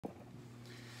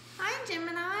Hi,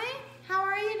 Gemini. How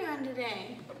are you doing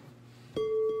today?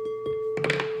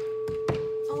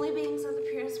 Only beings of the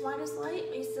purest, whitest light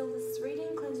may seal this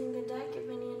reading, cleansing the deck of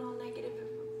any and all negative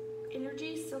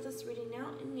energy. Seal this reading now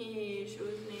in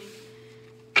Yeshua's name.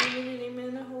 Amen and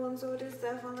amen. The whole and so it is.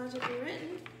 Therefore let it be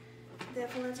written.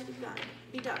 Therefore let it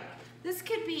be done. This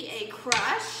could be a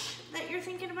crush that you're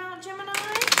thinking about, Gemini.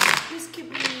 This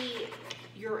could be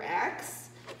your ex.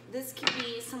 This could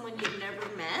be someone you've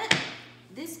never met.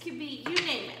 This could be, you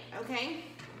name it, okay?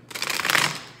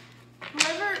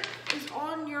 Whoever is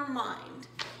on your mind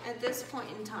at this point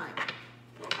in time.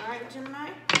 All right,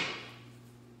 Gemini?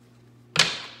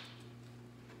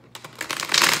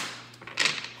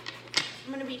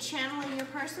 I'm going to be channeling your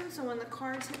person, so when the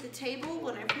cards hit the table,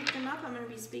 when I pick them up, I'm going to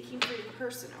be speaking for your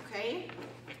person, okay?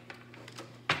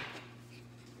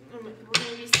 I'm going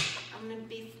to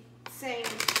be saying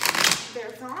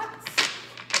their thoughts,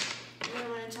 and then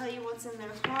I'm going to tell you what's in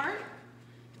their heart,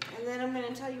 and then I'm going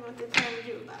to tell you what they plan to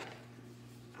do about it,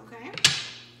 okay?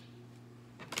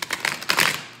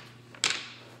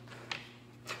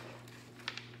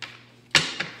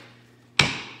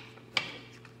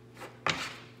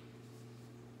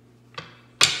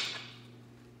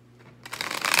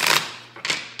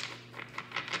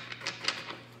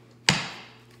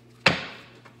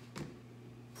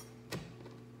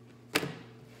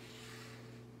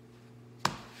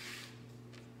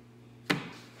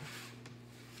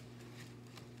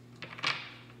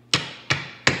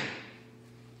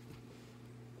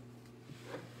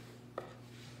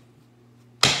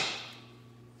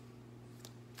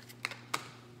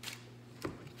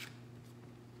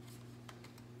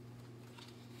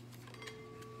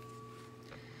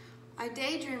 I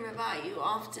daydream about you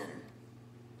often.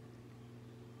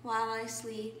 While I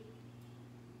sleep,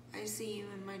 I see you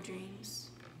in my dreams.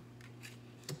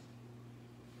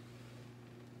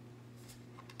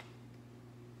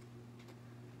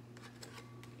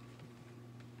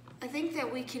 I think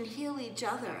that we can heal each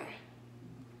other.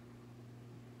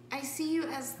 I see you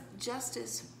as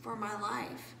justice for my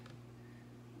life,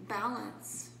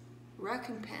 balance,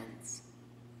 recompense.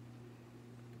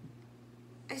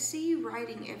 I see you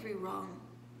righting every wrong.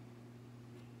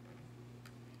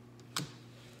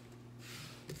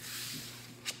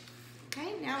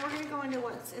 Okay, now we're going to go into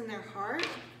what's in their heart.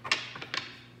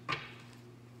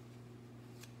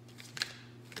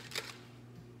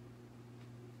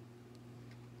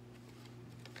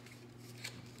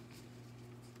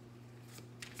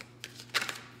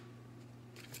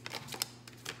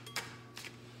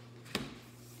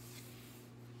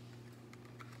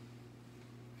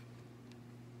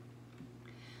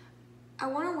 I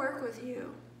want to work with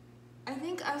you. I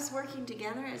think us working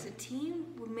together as a team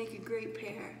would make a great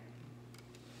pair.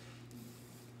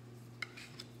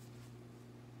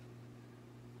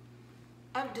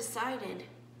 I've decided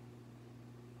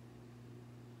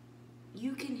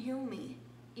you can heal me.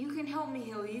 You can help me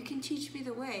heal. You can teach me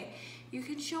the way. You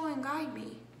can show and guide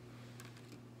me.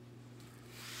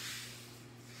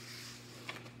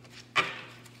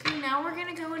 Okay, now we're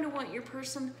going to go into what your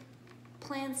person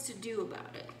plans to do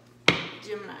about it.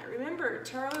 Gemini. Remember,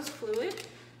 tarot is fluid,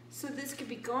 so this could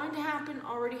be going to happen,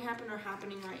 already happened, or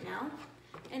happening right now.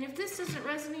 And if this doesn't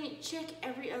resonate, check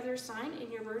every other sign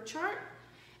in your birth chart.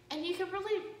 And you can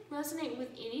really resonate with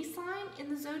any sign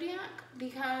in the zodiac,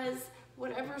 because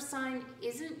whatever sign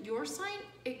isn't your sign,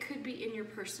 it could be in your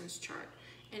person's chart,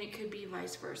 and it could be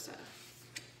vice versa.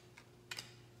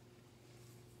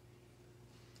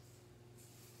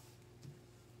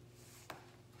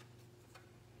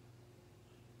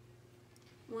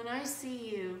 When I see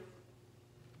you,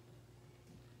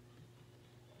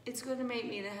 it's going to make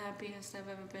me the happiest I've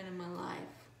ever been in my life.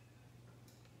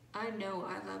 I know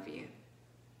I love you.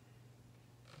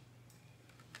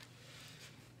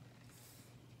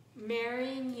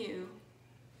 Marrying you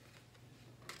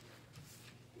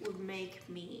would make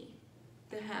me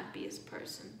the happiest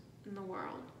person in the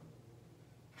world.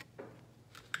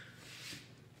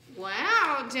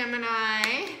 Wow,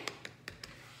 Gemini.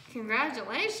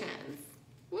 Congratulations.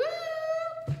 Woo!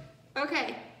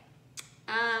 Okay.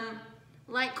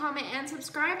 Like, comment, and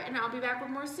subscribe, and I'll be back with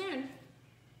more soon.